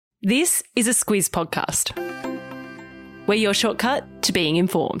This is a Squiz podcast. We're your shortcut to being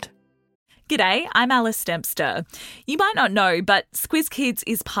informed. G'day, I'm Alice Dempster. You might not know, but Squiz Kids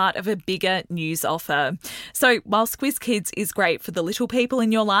is part of a bigger news offer. So while Squiz Kids is great for the little people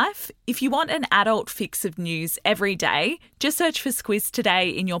in your life, if you want an adult fix of news every day, just search for Squiz Today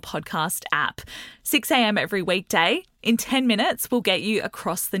in your podcast app. 6 a.m. every weekday. In 10 minutes, we'll get you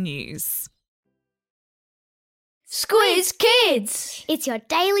across the news. Squiz Kids! It's your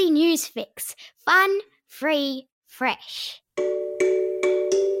daily news fix. Fun, free, fresh.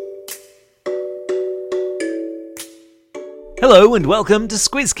 Hello and welcome to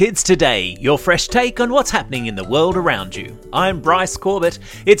Squiz Kids Today, your fresh take on what's happening in the world around you. I'm Bryce Corbett.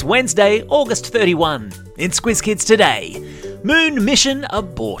 It's Wednesday, August 31. In Squiz Kids Today, moon mission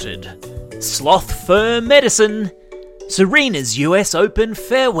aborted. Sloth fur medicine. Serena's US Open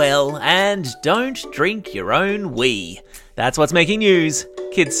farewell, and don't drink your own wee. That's what's making news,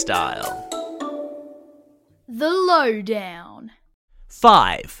 kids style. The Lowdown.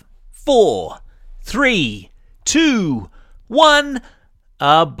 5, 4, 3, 2, 1,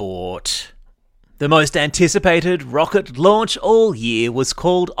 abort. The most anticipated rocket launch all year was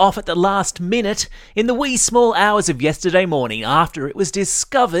called off at the last minute in the wee small hours of yesterday morning after it was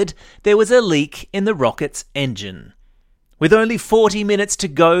discovered there was a leak in the rocket's engine. With only 40 minutes to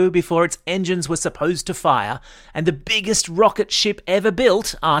go before its engines were supposed to fire, and the biggest rocket ship ever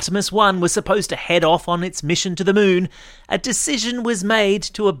built, Artemis 1, was supposed to head off on its mission to the moon, a decision was made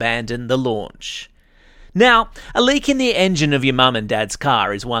to abandon the launch. Now, a leak in the engine of your mum and dad's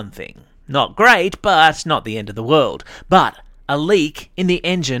car is one thing. Not great, but not the end of the world. But a leak in the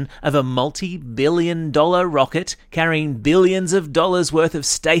engine of a multi-billion-dollar rocket carrying billions of dollars worth of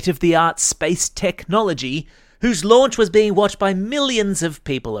state-of-the-art space technology, whose launch was being watched by millions of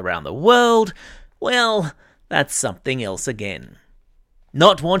people around the world, well, that's something else again.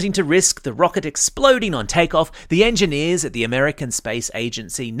 Not wanting to risk the rocket exploding on takeoff, the engineers at the American Space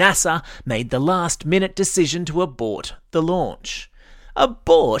Agency, NASA, made the last-minute decision to abort the launch.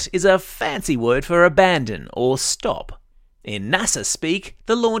 Abort is a fancy word for abandon or stop. In NASA speak,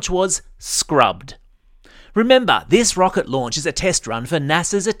 the launch was scrubbed. Remember, this rocket launch is a test run for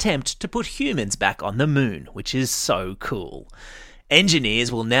NASA's attempt to put humans back on the moon, which is so cool.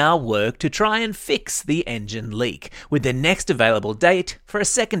 Engineers will now work to try and fix the engine leak, with the next available date for a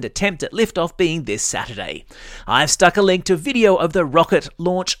second attempt at liftoff being this Saturday. I've stuck a link to video of the rocket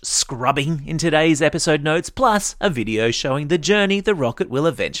launch scrubbing in today's episode notes, plus a video showing the journey the rocket will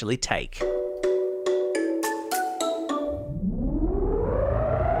eventually take.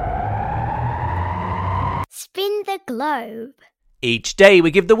 Spin the globe. Each day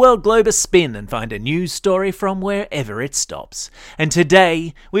we give the world globe a spin and find a news story from wherever it stops. And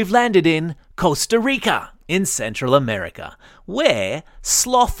today we've landed in Costa Rica in Central America, where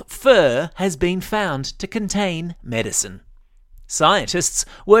sloth fur has been found to contain medicine. Scientists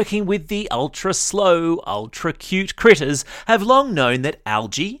working with the ultra-slow, ultra-cute critters have long known that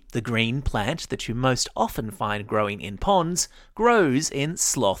algae, the green plant that you most often find growing in ponds, grows in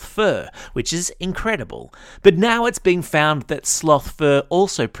sloth fur, which is incredible. But now it's been found that sloth fur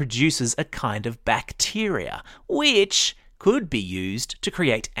also produces a kind of bacteria, which could be used to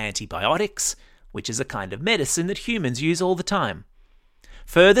create antibiotics, which is a kind of medicine that humans use all the time.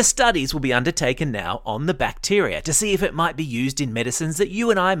 Further studies will be undertaken now on the bacteria to see if it might be used in medicines that you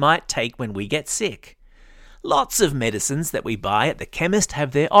and I might take when we get sick. Lots of medicines that we buy at the chemist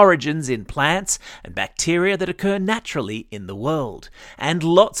have their origins in plants and bacteria that occur naturally in the world, and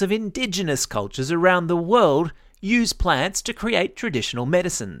lots of indigenous cultures around the world use plants to create traditional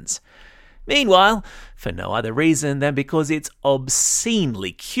medicines. Meanwhile, for no other reason than because it's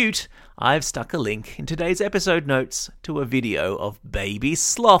obscenely cute, I've stuck a link in today's episode notes to a video of baby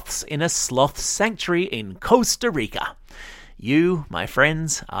sloths in a sloth sanctuary in Costa Rica. You, my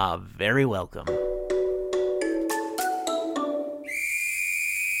friends, are very welcome.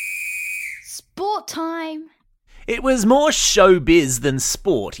 Sport time. It was more showbiz than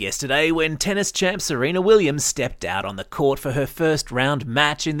sport yesterday when tennis champ Serena Williams stepped out on the court for her first round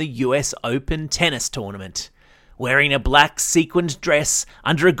match in the US Open tennis tournament. Wearing a black sequined dress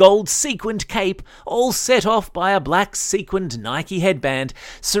under a gold sequined cape, all set off by a black sequined Nike headband,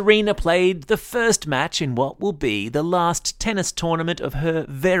 Serena played the first match in what will be the last tennis tournament of her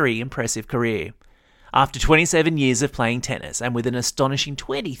very impressive career. After 27 years of playing tennis and with an astonishing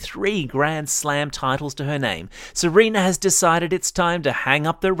 23 Grand Slam titles to her name, Serena has decided it's time to hang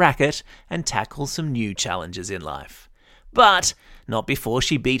up the racket and tackle some new challenges in life. But Not before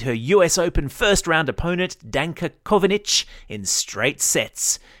she beat her US Open first-round opponent Danka Kovinic in straight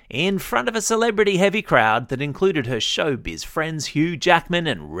sets, in front of a celebrity-heavy crowd that included her showbiz friends Hugh Jackman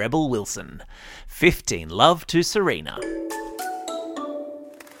and Rebel Wilson. 15-love to Serena.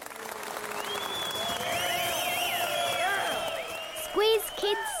 Squiz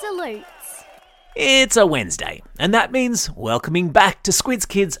Kids salutes. It's a Wednesday, and that means welcoming back to Squiz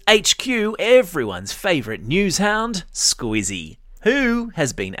Kids HQ everyone's favourite news hound, Squizzy, who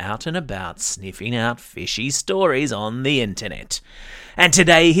has been out and about sniffing out fishy stories on the internet. And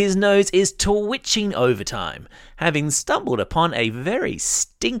today his nose is twitching overtime, having stumbled upon a very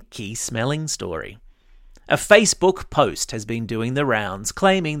stinky smelling story. A Facebook post has been doing the rounds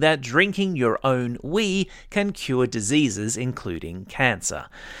claiming that drinking your own wee can cure diseases including cancer.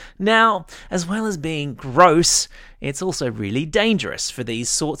 Now, as well as being gross, it's also really dangerous for these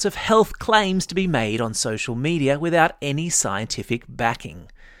sorts of health claims to be made on social media without any scientific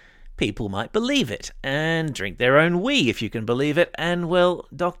backing. People might believe it and drink their own wee if you can believe it, and well,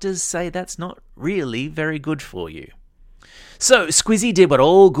 doctors say that's not really very good for you. So, Squizzy did what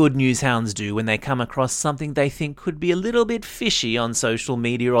all good news hounds do when they come across something they think could be a little bit fishy on social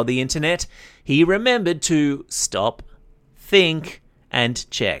media or the internet. He remembered to stop, think, and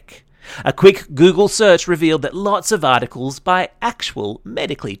check. A quick Google search revealed that lots of articles by actual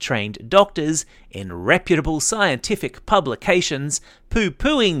medically trained doctors in reputable scientific publications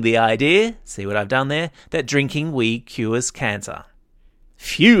poo-pooing the idea, see what I've done there, that drinking wee cures cancer.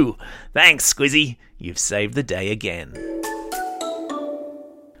 Phew! Thanks, Squizzy. You've saved the day again.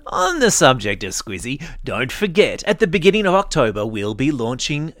 On the subject of Squizzy, don't forget, at the beginning of October we'll be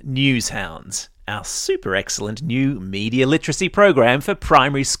launching Newshounds, our super excellent new media literacy program for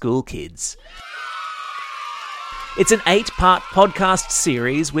primary school kids. It's an 8-part podcast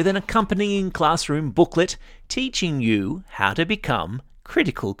series with an accompanying classroom booklet teaching you how to become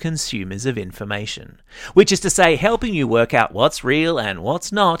critical consumers of information, which is to say helping you work out what's real and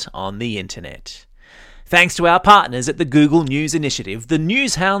what's not on the internet. Thanks to our partners at the Google News Initiative, the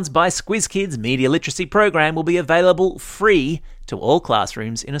Newshounds by Squiz Kids media literacy program will be available free to all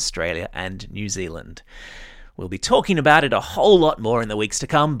classrooms in Australia and New Zealand. We'll be talking about it a whole lot more in the weeks to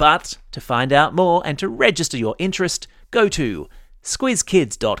come, but to find out more and to register your interest, go to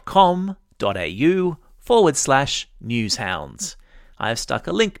squizkids.com.au/newshounds. I have stuck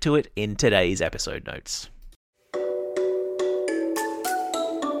a link to it in today's episode notes.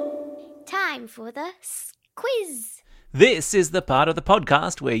 Time for the quiz. This is the part of the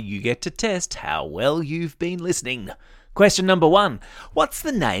podcast where you get to test how well you've been listening. Question number 1. What's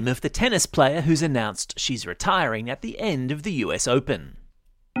the name of the tennis player who's announced she's retiring at the end of the US Open?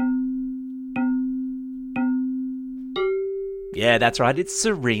 Yeah, that's right, it's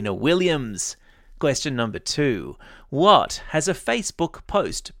Serena Williams. Question number 2. What has a Facebook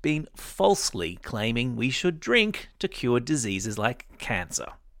post been falsely claiming we should drink to cure diseases like cancer?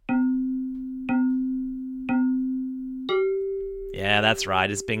 Yeah, that's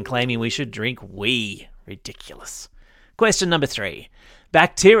right. It's been claiming we should drink wee. Ridiculous. Question number 3.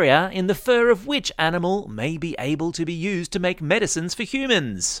 Bacteria in the fur of which animal may be able to be used to make medicines for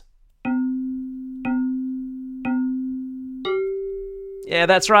humans? Yeah,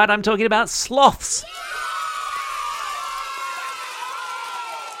 that's right. I'm talking about sloths.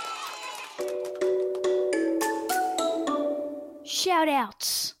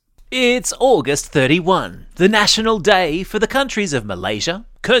 Shout-outs. It's August 31, the national day for the countries of Malaysia,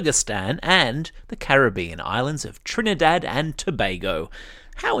 Kyrgyzstan and the Caribbean islands of Trinidad and Tobago.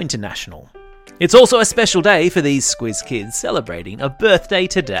 How international. It's also a special day for these Squiz kids celebrating a birthday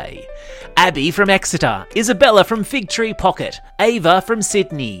today. Abby from Exeter, Isabella from Fig Tree Pocket, Ava from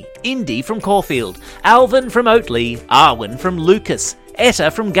Sydney, Indy from Caulfield, Alvin from Oatley, Arwen from Lucas,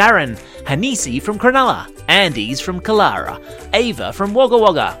 Etta from Garran, Hanisi from Cronulla, Andes from Kalara, Ava from Wagga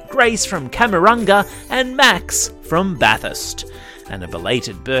Wagga, Grace from Camarunga, and Max from Bathurst. And a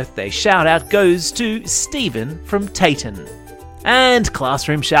belated birthday shout-out goes to Stephen from Tayton. And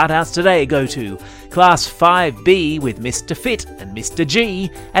classroom shout-outs today go to Class 5B with Mr. Fit and Mr.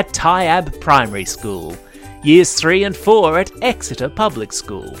 G at Tyab Primary School, Years 3 and 4 at Exeter Public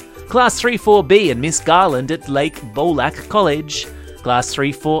School, Class 3-4B and Miss Garland at Lake Bolac College, Class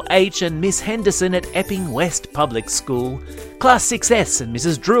 3-4H and Miss Henderson at Epping West Public School, Class 6S and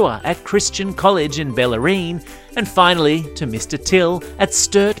Mrs. Drewer at Christian College in Bellarine, and finally to Mr. Till at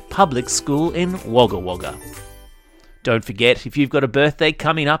Sturt Public School in Wagga Wagga. Don't forget, if you've got a birthday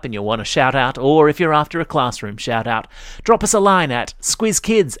coming up and you want a shout-out, or if you're after a classroom shout-out, drop us a line at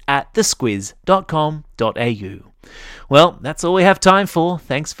squizkids@thesquiz.com.au. Well, that's all we have time for.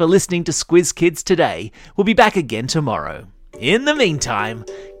 Thanks for listening to Squiz Kids today. We'll be back again tomorrow. In the meantime,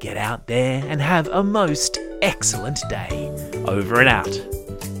 get out there and have a most excellent day. Over and out.